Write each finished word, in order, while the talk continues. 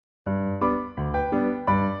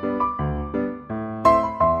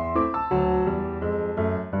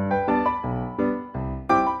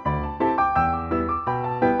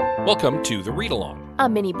Welcome to The Read Along, a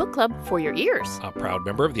mini book club for your ears. a proud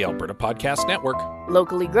member of the Alberta Podcast Network.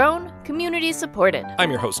 Locally grown, community supported. I'm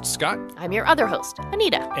your host, Scott. I'm your other host,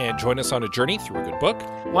 Anita. And join us on a journey through a good book,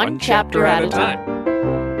 One chapter at a time.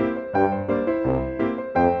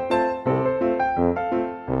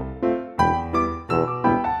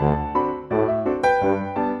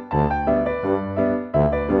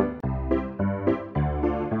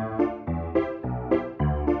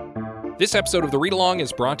 This episode of The Read Along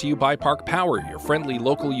is brought to you by Park Power, your friendly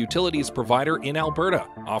local utilities provider in Alberta,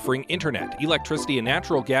 offering internet, electricity, and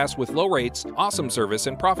natural gas with low rates, awesome service,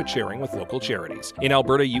 and profit sharing with local charities. In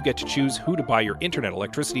Alberta, you get to choose who to buy your internet,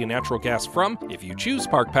 electricity, and natural gas from. If you choose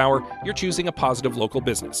Park Power, you're choosing a positive local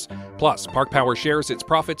business. Plus, Park Power shares its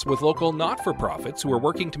profits with local not-for-profits who are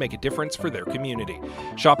working to make a difference for their community.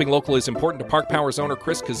 Shopping local is important to Park Power's owner,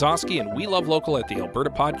 Chris Kozowski, and we love local at the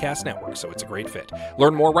Alberta Podcast Network, so it's a great fit.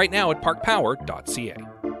 Learn more right now at parkpower.ca.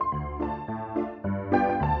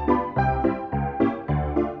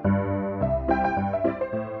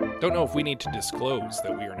 Don't know if we need to disclose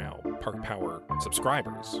that we are now Park Power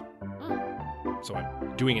subscribers. So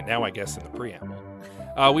I'm doing it now, I guess, in the preamble.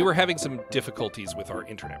 We were having some difficulties with our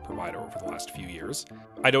internet provider over the last few years.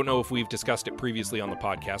 I don't know if we've discussed it previously on the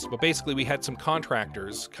podcast, but basically we had some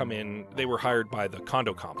contractors come in. They were hired by the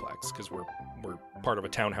condo complex because we're part of a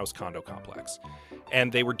townhouse condo complex.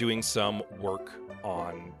 And they were doing some work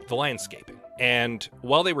on the landscaping. And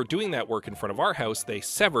while they were doing that work in front of our house, they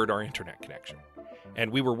severed our internet connection.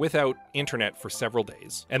 And we were without internet for several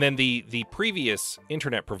days. And then the previous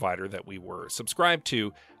internet provider that we were subscribed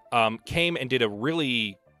to came and did a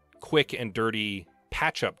really quick and dirty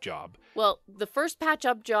patch-up job. Well, the first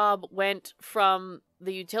patch-up job went from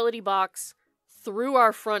the utility box through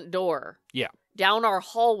our front door. Yeah. Down our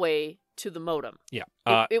hallway to the modem. Yeah.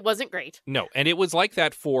 It wasn't great. No, and it was like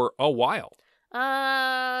that for a while.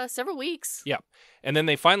 Several weeks. Yeah. And then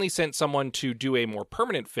they finally sent someone to do a more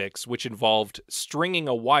permanent fix, which involved stringing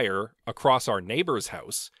a wire across our neighbor's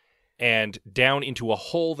house and down into a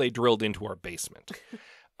hole they drilled into our basement.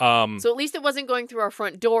 So at least it wasn't going through our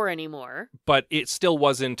front door anymore. But it still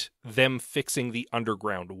wasn't them fixing the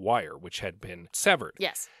underground wire, which had been severed.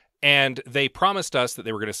 Yes. And they promised us that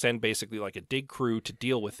they were going to send basically like a dig crew to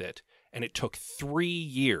deal with it. And it took 3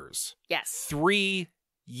 years. Yes. 3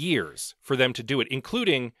 years for them to do it,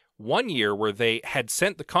 including 1 year where they had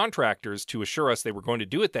sent the contractors to assure us they were going to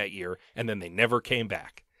do it that year, and then they never came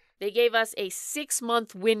back. They gave us a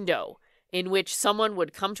 6-month window in which someone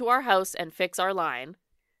would come to our house and fix our line,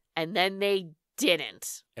 and then they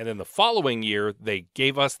didn't. And then the following year, they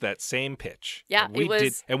gave us that same pitch. Yeah,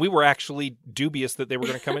 and we were actually dubious that they were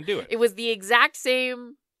going to come and do it. It was the exact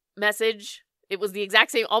same message. It was the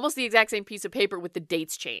exact same, almost the exact same piece of paper with the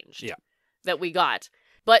dates changed. Yeah. That we got.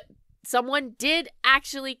 But someone did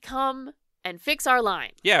actually come and fix our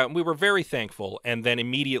line. Yeah, and we were very thankful, and then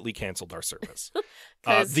immediately canceled our service.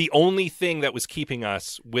 The only thing that was keeping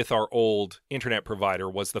us with our old internet provider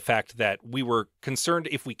was the fact that we were concerned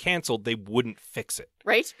if we canceled, they wouldn't fix it.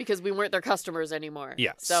 Right? Because we weren't their customers anymore.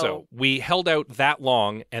 Yeah, so we held out that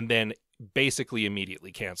long and then basically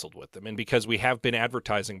immediately canceled with them. And because we have been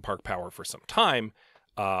advertising Park Power for some time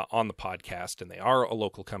on the podcast, and they are a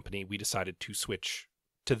local company, we decided to switch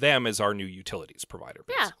to them as our new utilities provider,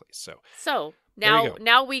 basically. Yeah. So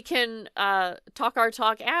now we can talk our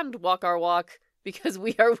talk and walk our walk because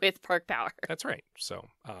we are with Park Power. That's right. So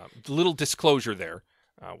little disclosure there.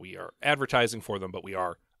 We are advertising for them, but we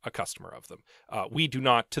are a customer of them. We do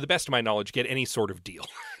not, to the best of my knowledge, get any sort of deal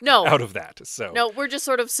out of that. So no, we're just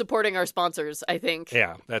sort of supporting our sponsors, I think.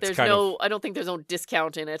 Yeah, that's I don't think there's no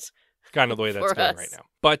discount in it. Kind of the way that's going right now.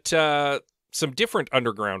 But some different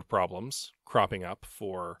underground problems cropping up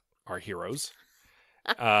for our heroes.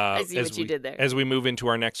 I see what you did there. As we move into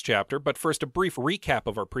our next chapter. But first, a brief recap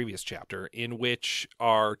of our previous chapter, in which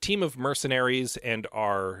our team of mercenaries and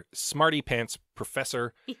our smarty pants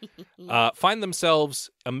professor find themselves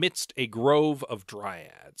amidst a grove of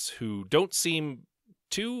dryads who don't seem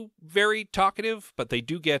too very talkative, but they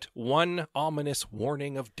do get one ominous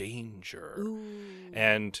warning of danger. Ooh.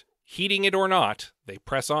 And heeding it or not, they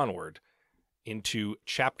press onward into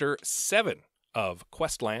Chapter 7 of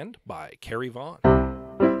Questland by Carrie Vaughn.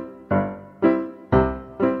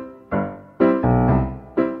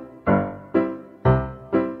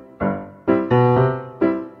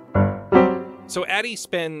 So Addie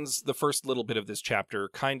spends the first little bit of this chapter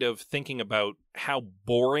kind of thinking about how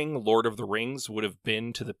boring Lord of the Rings would have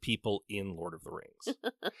been to the people in Lord of the Rings.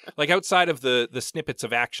 Like outside of the snippets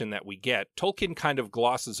of action that we get, Tolkien kind of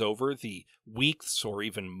glosses over the weeks or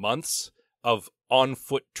even months of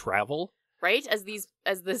on-foot travel right? As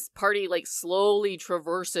this party like slowly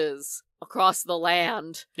traverses across the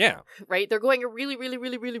land, Yeah. right? They're going a really, really,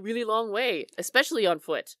 really, really, really long way, especially on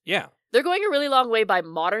foot. Yeah. They're going a really long way by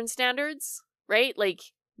modern standards, right? Like,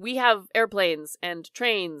 we have airplanes and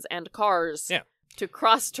trains and cars to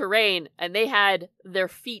cross terrain, and they had their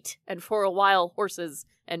feet and, for a while, horses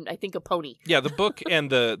and I think a pony. Yeah, the book and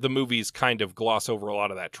the movies kind of gloss over a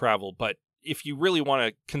lot of that travel, but if you really want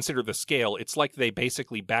to consider the scale, it's like they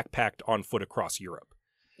basically backpacked on foot across Europe.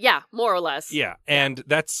 Yeah, more or less. Yeah, and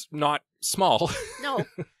that's not small. No.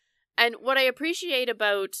 And what I appreciate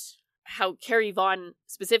about how Carrie Vaughn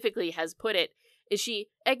specifically has put it is she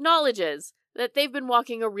acknowledges that they've been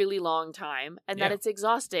walking a really long time and that it's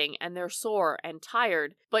exhausting and they're sore and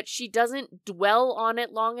tired, but she doesn't dwell on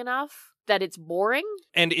it long enough that it's boring.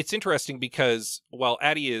 And it's interesting because while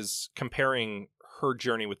Addie is comparing her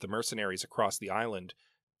journey with the mercenaries across the island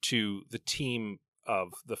to the team of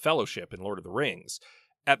the Fellowship in Lord of the Rings,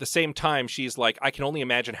 at the same time, she's like, I can only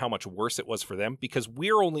imagine how much worse it was for them because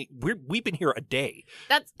we've been here a day.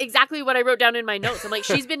 That's exactly what I wrote down in my notes. I'm like,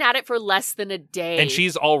 she's been at it for less than a day. And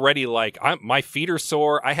she's already like, my feet are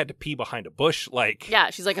sore. I had to pee behind a bush. Like,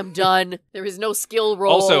 yeah, she's like, I'm done. There is no skill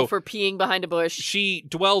roll also, for peeing behind a bush. She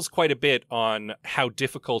dwells quite a bit on how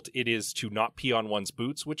difficult it is to not pee on one's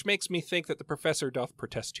boots, which makes me think that the professor doth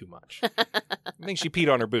protest too much. I think she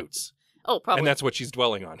peed on her boots. Oh, probably. And that's what she's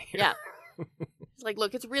dwelling on here. Yeah. It's like,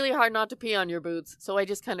 look, it's really hard not to pee on your boots, so I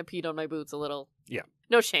just kind of peed on my boots a little. Yeah.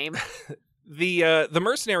 No shame. The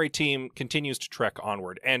mercenary team continues to trek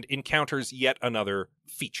onward and encounters yet another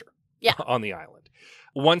feature on the island.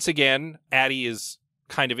 Once again, Addie is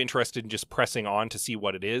kind of interested in just pressing on to see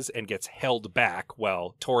what it is and gets held back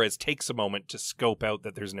while Torres takes a moment to scope out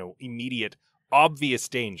that there's no immediate, obvious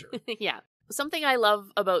danger. Yeah. Something I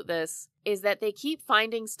love about this is that they keep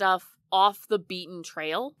finding stuff off the beaten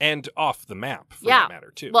trail. And off the map, for that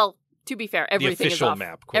matter, too. Well, to be fair, everything is off.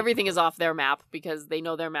 Map, everything is off their map because they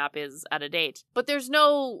know their map is out of date. But there's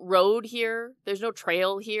no road here. There's no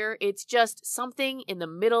trail here. It's just something in the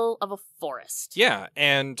middle of a forest. Yeah,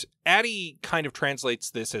 and Addie kind of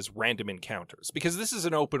translates this as random encounters because this is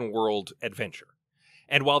an open world adventure.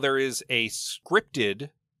 And while there is a scripted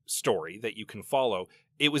story that you can follow,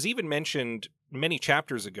 it was even mentioned many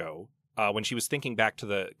chapters ago when she was thinking back to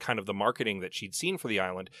the kind of the marketing that she'd seen for the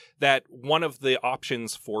island, that one of the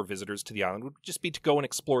options for visitors to the island would just be to go and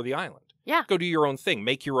explore the island. Yeah. Go do your own thing,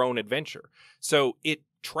 make your own adventure. So it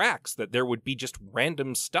tracks that there would be just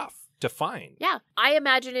random stuff to find. Yeah. I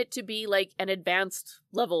imagine it to be like an advanced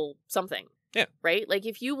level something. Yeah. Right? Like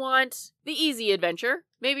if you want the easy adventure,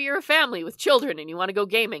 maybe you're a family with children and you want to go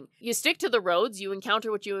gaming. You stick to the roads, you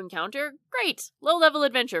encounter what you encounter. Great. Low level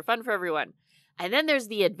adventure, fun for everyone. And then there's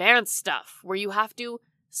the advanced stuff where you have to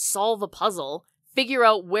solve a puzzle, figure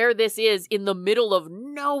out where this is in the middle of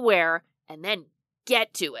nowhere, and then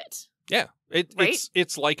get to it. Yeah. Right?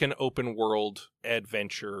 It's like an open world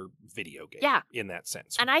adventure video game in that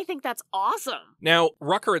sense. And I think that's awesome. Now,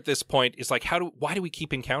 Rucker at this point is like, why do we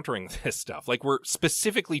keep encountering this stuff? Like, we're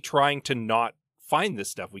specifically trying to not find this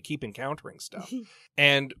stuff. We keep encountering stuff.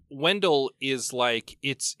 And Wendell is like,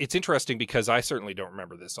 it's interesting because I certainly don't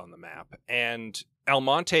remember this on the map. And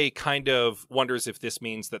Almonte kind of wonders if this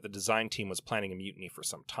means that the design team was planning a mutiny for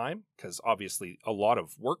some time, because obviously a lot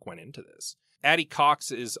of work went into this. Addie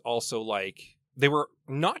Cox is also like, they were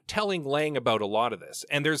not telling Lang about a lot of this.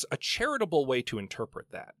 And there's a charitable way to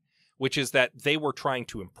interpret that, which is that they were trying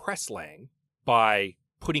to impress Lang by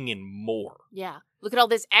putting in more. Yeah. Look at all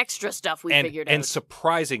this extra stuff we figured out. And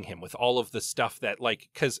surprising him with all of the stuff that, like,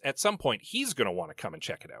 because at some point he's going to want to come and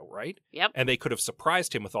check it out, right? Yep. And they could have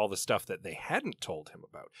surprised him with all the stuff that they hadn't told him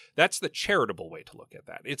about. That's the charitable way to look at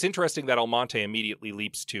that. It's interesting that Almonte immediately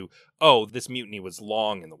leaps to, oh, this mutiny was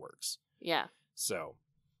long in the works. Yeah. So,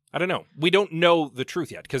 I don't know. We don't know the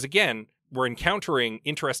truth yet, because again, we're encountering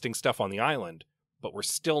interesting stuff on the island, but we're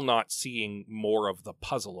still not seeing more of the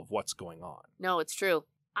puzzle of what's going on. No, it's true.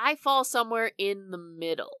 I fall somewhere in the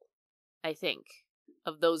middle, I think,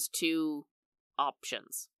 of those two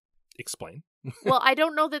options. Explain. Well, I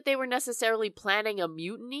don't know that they were necessarily planning a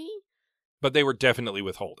mutiny. But they were definitely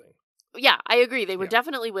withholding. Yeah, I agree. They were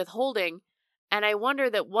definitely withholding. And I wonder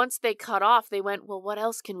that once they cut off, they went, well, what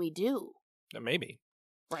else can we do? Maybe.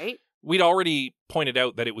 Right? We'd already pointed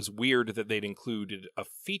out that it was weird that they'd included a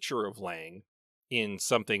feature of Lang in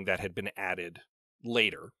something that had been added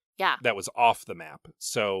later. Yeah. That was off the map.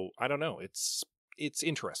 So, I don't know. It's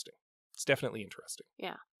interesting. It's definitely interesting.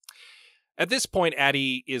 Yeah. At this point,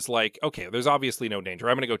 Addie is like, okay, there's obviously no danger.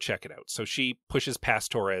 I'm going to go check it out. So she pushes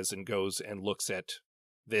past Torres and goes and looks at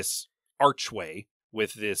this archway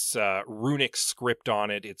with this runic script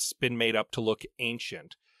on it. It's been made up to look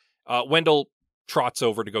ancient. Wendell trots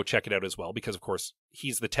over to go check it out as well, because, of course,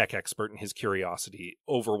 he's the tech expert and his curiosity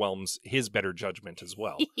overwhelms his better judgment as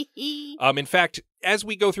well. In fact, as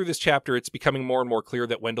we go through this chapter, it's becoming more and more clear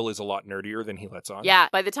that Wendell is a lot nerdier than he lets on. Yeah,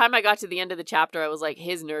 by the time I got to the end of the chapter, I was like,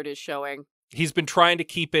 his nerd is showing. He's been trying to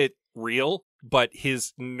keep it real, but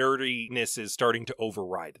his nerdiness is starting to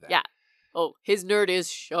override that. Yeah. Oh, his nerd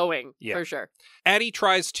is showing, for sure. Addie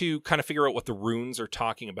tries to kind of figure out what the runes are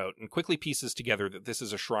talking about and quickly pieces together that this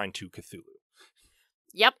is a shrine to Cthulhu.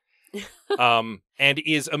 Yep. And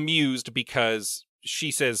is amused because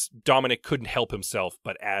she says Dominic couldn't help himself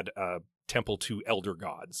but add a temple to elder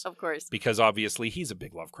gods. Of course. Because obviously he's a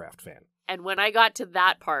big Lovecraft fan. And when I got to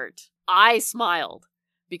that part, I smiled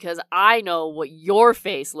because I know what your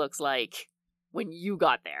face looks like when you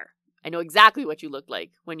got there. I know exactly what you looked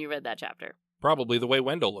like when you read that chapter. Probably the way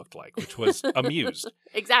Wendell looked like, which was amused.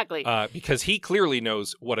 Exactly. Because he clearly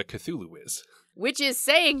knows what a Cthulhu is. Which is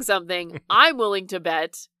saying something. I'm willing to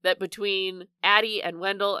bet that between Addie and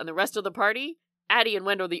Wendell and the rest of the party, Addie and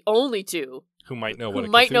Wendell are the only two who might know what a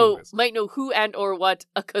Cthulhu is. Might know who and or what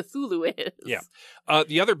a Cthulhu is. Yeah.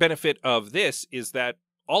 The other benefit of this is that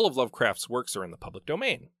all of Lovecraft's works are in the public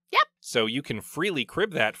domain. Yep. So you can freely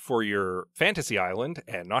crib that for your fantasy island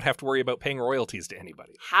and not have to worry about paying royalties to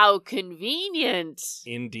anybody. How convenient.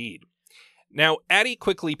 Indeed. Now, Addie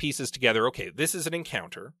quickly pieces together, okay, this is an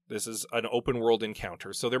encounter. This is an open world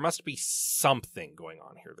encounter. So there must be something going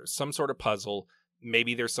on here. There's some sort of puzzle.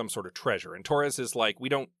 Maybe there's some sort of treasure. And Torres is like, we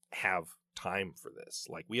don't have time for this.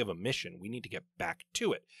 Like, we have a mission. We need to get back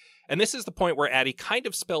to it. And this is the point where Addie kind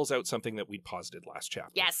of spells out something that we'd posited last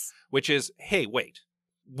chapter. Yes. Which is, hey, wait.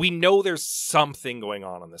 We know there's something going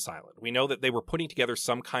on this island. We know that they were putting together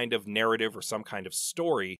some kind of narrative or some kind of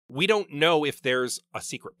story. We don't know if there's a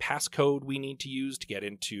secret passcode we need to use to get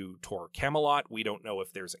into Tor Camelot. We don't know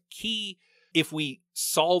if there's a key. If we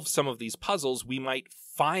solve some of these puzzles, we might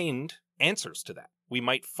find answers to that. We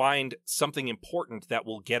might find something important that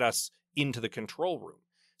will get us into the control room.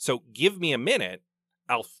 So give me a minute.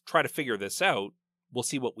 I'll try to figure this out. We'll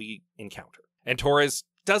see what we encounter. And Torres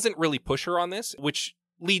doesn't really push her on this, which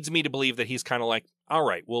leads me to believe that he's kind of like, all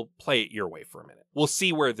right, we'll play it your way for a minute. We'll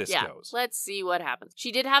see where this goes. Let's see what happens.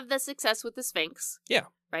 She did have the success with the Sphinx. Yeah.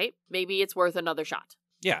 Right? Maybe it's worth another shot.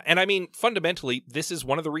 Yeah, and I mean, fundamentally, this is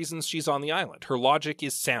one of the reasons she's on the island. Her logic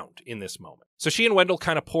is sound in this moment. So she and Wendell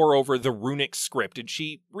kind of pore over the runic script, and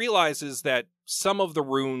she realizes that some of the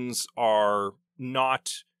runes are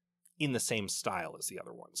not in the same style as the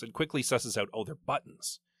other ones, and quickly susses out, oh, they're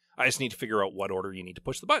buttons. I just need to figure out what order you need to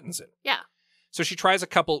push the buttons in. Yeah. So she tries a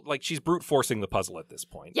couple, like she's brute forcing the puzzle at this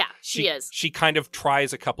point. Yeah, she is. She kind of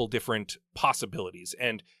tries a couple different possibilities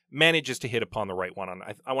and manages to hit upon the right one on,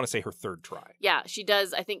 I want to say, her third try. Yeah, she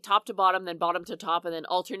does, I think, top to bottom, then bottom to top, and then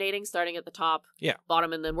alternating, starting at the top,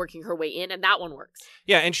 bottom, and then working her way in, and that one works.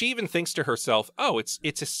 Yeah, and she even thinks to herself, oh, it's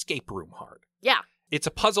escape room hard. Yeah. It's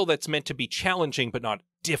a puzzle that's meant to be challenging but not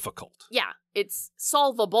difficult. Yeah, it's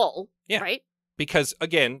solvable, right? Because,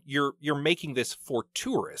 again, you're making this for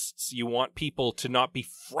tourists. You want people to not be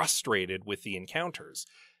frustrated with the encounters.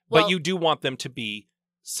 But you do want them to be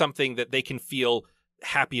something that they can feel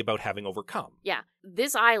happy about having overcome. Yeah.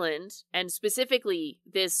 This island, and specifically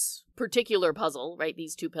this particular puzzle, right,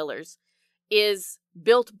 these two pillars, is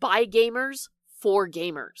built by gamers for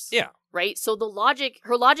gamers. Yeah. Right? So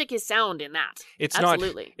her logic is sound in that.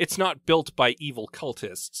 Absolutely. It's not built by evil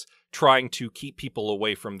cultists trying to keep people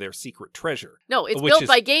away from their secret treasure. No, it's built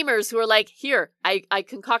by gamers who are like, here, I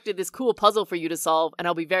concocted this cool puzzle for you to solve, and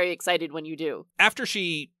I'll be very excited when you do. After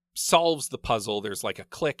she solves the puzzle, there's like a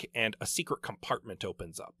click, and a secret compartment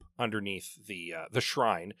opens up underneath the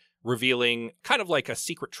shrine, revealing kind of like a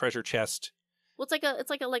secret treasure chest. Well, it's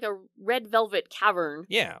like a red velvet cavern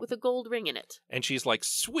with a gold ring in it. And she's like,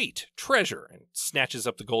 sweet, treasure, and snatches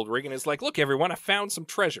up the gold ring and is like, look, everyone, I found some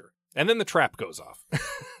treasure. And then the trap goes off.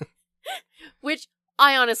 Which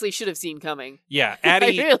I honestly should have seen coming. Yeah,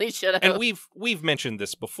 Addie. I really should have. And we've mentioned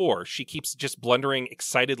this before. She keeps just blundering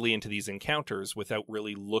excitedly into these encounters without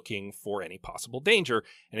really looking for any possible danger.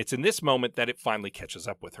 And it's in this moment that it finally catches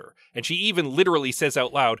up with her. And she even literally says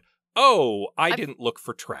out loud, oh, I didn't look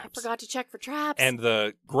for traps. I forgot to check for traps. And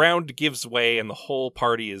the ground gives way and the whole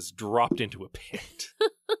party is dropped into a pit.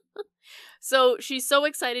 So she's so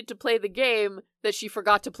excited to play the game that she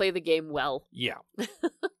forgot to play the game well. Yeah.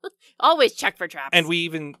 Always check for traps. And we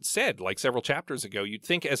even said, like several chapters ago, you'd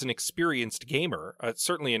think as an experienced gamer,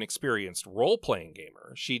 certainly an experienced role-playing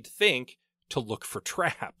gamer, she'd think to look for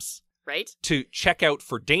traps. right? To check out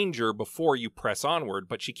for danger before you press onward,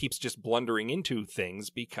 but she keeps just blundering into things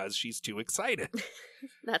because she's too excited.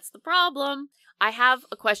 That's the problem. I have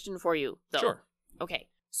a question for you, though. Sure. Okay.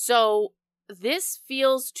 So this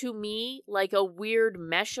feels to me like a weird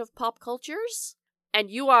mesh of pop cultures, and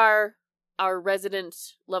you are our resident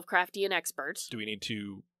Lovecraftian expert. Do we need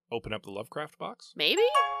to open up the Lovecraft box? Maybe?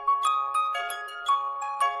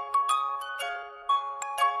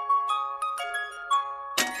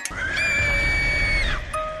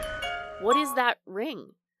 What is that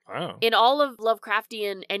ring? Oh. In all of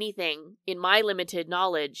Lovecraftian anything, in my limited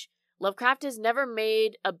knowledge, Lovecraft has never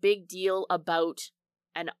made a big deal about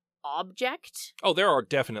an object. Oh, there are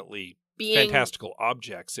definitely being fantastical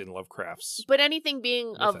objects in Lovecraft's. But anything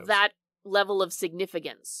being mythos. of that level of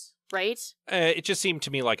significance, right? It just seemed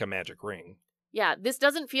to me like a magic ring. Yeah, this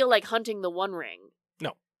doesn't feel like hunting the One Ring.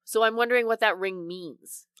 No. So I'm wondering what that ring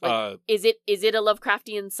means. Like, is it a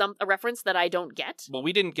Lovecraftian a reference that I don't get? Well,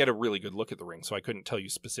 we didn't get a really good look at the ring, so I couldn't tell you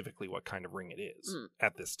specifically what kind of ring it is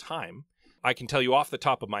at this time. I can tell you off the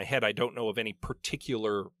top of my head, I don't know of any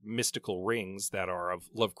particular mystical rings that are of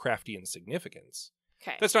Lovecraftian significance.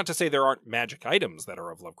 Okay. That's not to say there aren't magic items that are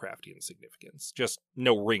of Lovecraftian significance. Just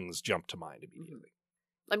no rings jump to mind immediately.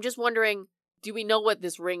 I'm just wondering, do we know what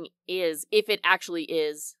this ring is, if it actually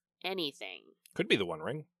is anything? Could be the One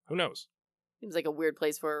Ring. Who knows? Seems like a weird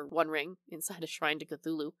place for One Ring inside a shrine to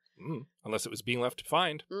Cthulhu. Unless it was being left to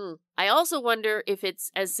find. I also wonder if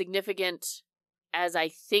it's as significant as I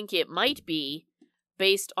think it might be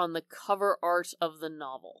based on the cover art of the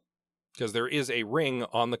novel. Because there is a ring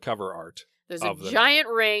on the cover art. There's a giant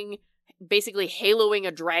ring basically haloing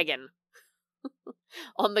a dragon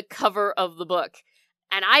on the cover of the book.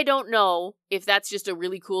 And I don't know if that's just a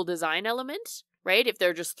really cool design element, right? If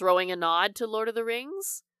they're just throwing a nod to Lord of the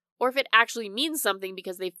Rings, or if it actually means something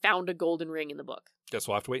because they found a golden ring in the book. Guess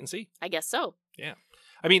we'll have to wait and see. I guess so. Yeah.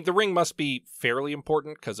 I mean, the ring must be fairly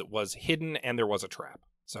important because it was hidden and there was a trap.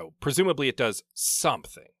 So presumably it does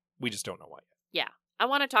something. We just don't know what yet. Yeah. I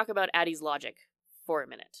want to talk about Addie's logic for a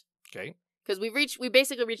minute. Okay. Because we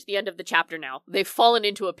basically reached the end of the chapter now. They've fallen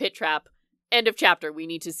into a pit trap. End of chapter. We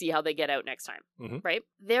need to see how they get out next time. Right?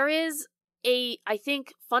 There is a, I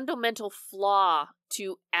think, fundamental flaw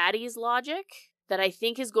to Addie's logic that I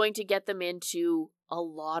think is going to get them into a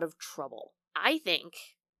lot of trouble. I think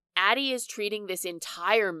Addie is treating this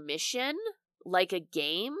entire mission like a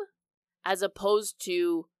game as opposed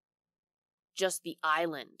to just the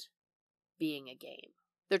island being a game.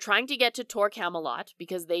 They're trying to get to Tor Camelot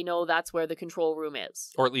because they know that's where the control room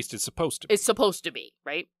is. Or at least it's supposed to be. It's supposed to be,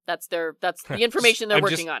 right? That's the information they're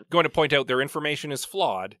working on. I'm going to point out their information is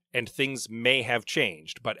flawed and things may have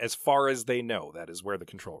changed, but as far as they know, that is where the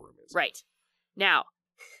control room is. Right. Now,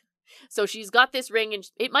 so she's got this ring and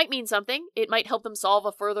it might mean something. It might help them solve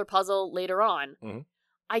a further puzzle later on.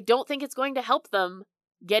 I don't think it's going to help them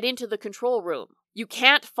get into the control room. You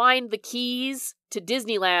can't find the keys to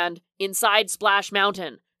Disneyland inside Splash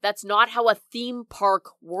Mountain. That's not how a theme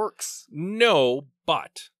park works. No,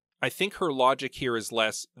 but I think her logic here is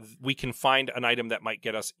less, we can find an item that might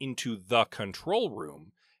get us into the control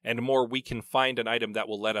room, and more, we can find an item that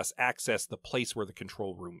will let us access the place where the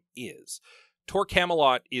control room is. Tor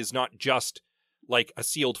Camelot is not just like a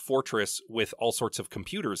sealed fortress with all sorts of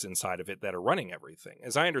computers inside of it that are running everything.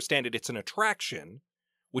 As I understand it, it's an attraction,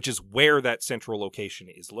 which is where that central location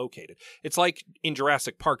is located. It's like in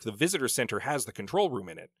Jurassic Park, the visitor center has the control room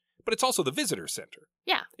in it, but it's also the visitor center.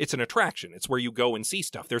 Yeah. It's an attraction. It's where you go and see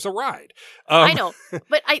stuff. There's a ride. I know,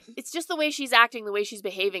 but it's just the way she's acting, the way she's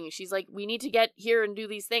behaving. She's like, we need to get here and do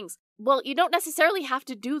these things. Well, you don't necessarily have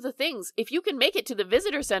to do the things. If you can make it to the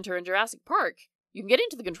visitor center in Jurassic Park, you can get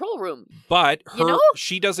into the control room. But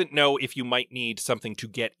she doesn't know if you might need something to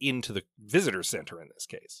get into the visitor center in this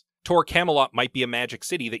case. Tor Camelot might be a magic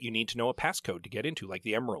city that you need to know a passcode to get into, like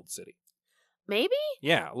the Emerald City. Maybe?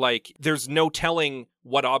 Yeah, like, there's no telling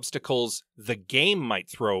what obstacles the game might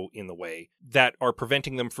throw in the way that are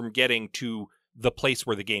preventing them from getting to the place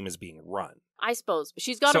where the game is being run. I suppose.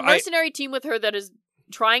 She's got a mercenary team with her that is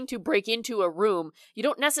trying to break into a room. You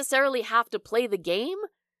don't necessarily have to play the game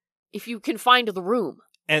if you can find the room.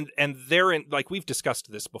 And therein, like we've discussed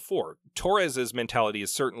this before, Torres's mentality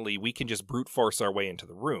is certainly we can just brute force our way into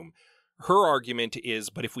the room. Her argument is,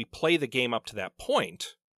 but if we play the game up to that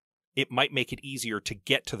point, it might make it easier to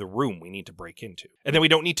get to the room we need to break into. And then we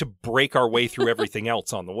don't need to break our way through everything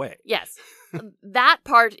else on the way. Yes, that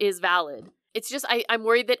part is valid. It's just I'm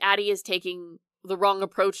worried that Addie is taking the wrong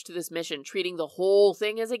approach to this mission, treating the whole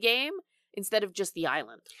thing as a game instead of just the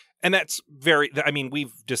island. And that's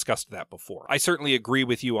we've discussed that before. I certainly agree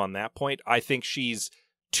with you on that point. I think she's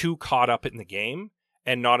too caught up in the game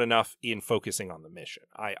and not enough in focusing on the mission.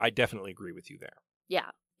 I definitely agree with you there. Yeah.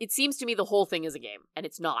 It seems to me the whole thing is a game, and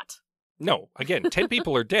it's not. No, again, 10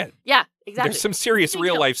 people are dead. Yeah, exactly. There's some serious Big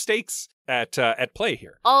real-life stakes at play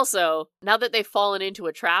here. Also, now that they've fallen into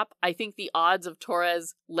a trap, I think the odds of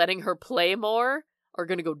Torres letting her play more are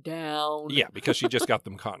going to go down. Yeah, because she just got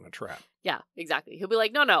them caught in a trap. Yeah, exactly. He'll be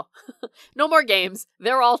like, no, no more games.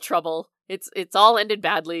 They're all trouble. It's all ended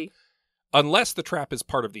badly. Unless the trap is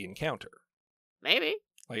part of the encounter. Maybe.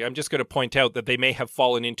 Like, I'm just going to point out that they may have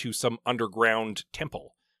fallen into some underground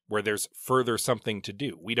temple where there's further something to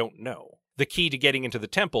do. We don't know. The key to getting into the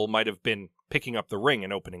temple might have been picking up the ring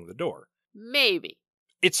and opening the door. Maybe.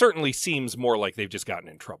 It certainly seems more like they've just gotten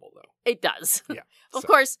in trouble, though. It does. Yeah. Of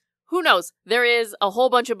course, who knows? There is a whole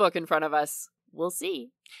bunch of book in front of us. We'll see.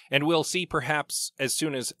 And we'll see perhaps as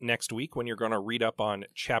soon as next week when you're going to read up on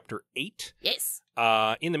Chapter 8. Yes.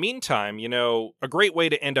 In the meantime, a great way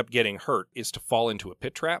to end up getting hurt is to fall into a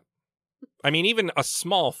pit trap. I mean, even a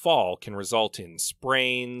small fall can result in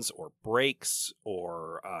sprains or breaks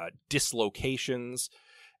or dislocations.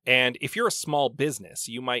 And if you're a small business,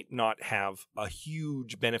 you might not have a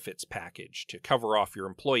huge benefits package to cover off your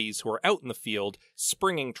employees who are out in the field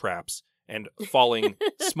springing traps and falling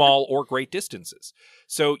small or great distances.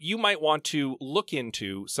 So you might want to look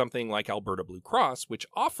into something like Alberta Blue Cross, which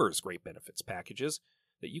offers great benefits packages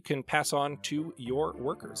that you can pass on to your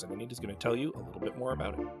workers. And Anita's going to tell you a little bit more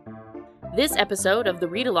about it. This episode of The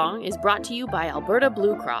Read Along is brought to you by Alberta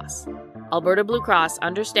Blue Cross. Alberta Blue Cross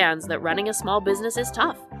understands that running a small business is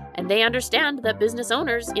tough, and they understand that business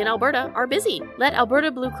owners in Alberta are busy. Let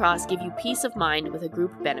Alberta Blue Cross give you peace of mind with a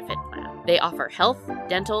group benefit plan. They offer health,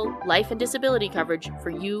 dental, life, and disability coverage for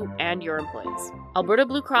you and your employees. Alberta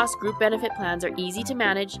Blue Cross group benefit plans are easy to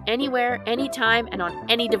manage anywhere, anytime, and on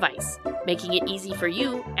any device, making it easy for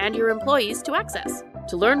you and your employees to access.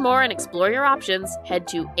 To learn more and explore your options, head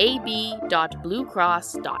to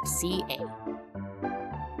ab.bluecross.ca.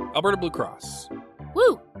 Alberta Blue Cross.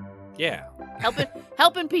 Woo! Yeah.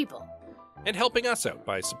 Helping people. And helping us out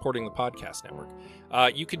by supporting the podcast network.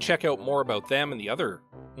 You can check out more about them and the other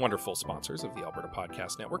wonderful sponsors of the Alberta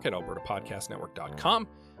Podcast Network at albertapodcastnetwork.com.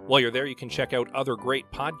 While you're there, you can check out other great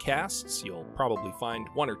podcasts. You'll probably find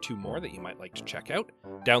one or two more that you might like to check out.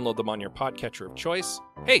 Download them on your podcatcher of choice.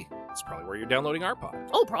 Hey, it's probably where you're downloading our pod.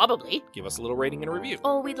 Oh, probably. Give us a little rating and a review.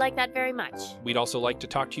 Oh, we'd like that very much. We'd also like to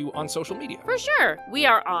talk to you on social media. For sure. We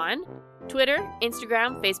are on Twitter,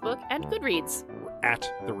 Instagram, Facebook, and Goodreads. We're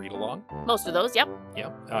at The Read Along. Most of those, yep.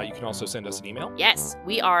 Yeah. You can also send us an email. Yes,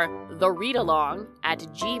 we are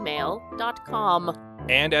thereadalong@gmail.com.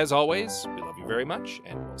 And as always, we love you very much,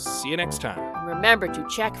 and we'll see you next time. And remember to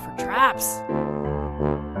check for traps.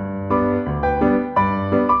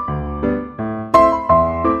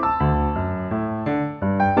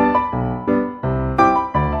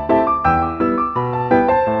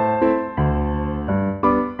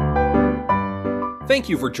 Thank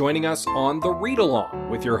you for joining us on The Read Along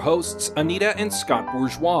with your hosts, Anita and Scott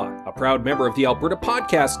Bourgeois. A proud member of the Alberta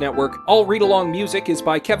Podcast Network, all Read Along music is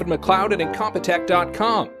by Kevin MacLeod at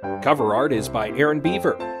Incompetech.com. Cover art is by Aaron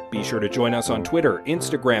Beaver. Be sure to join us on Twitter,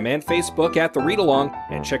 Instagram, and Facebook at The Read Along,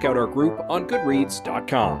 and check out our group on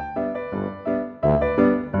Goodreads.com.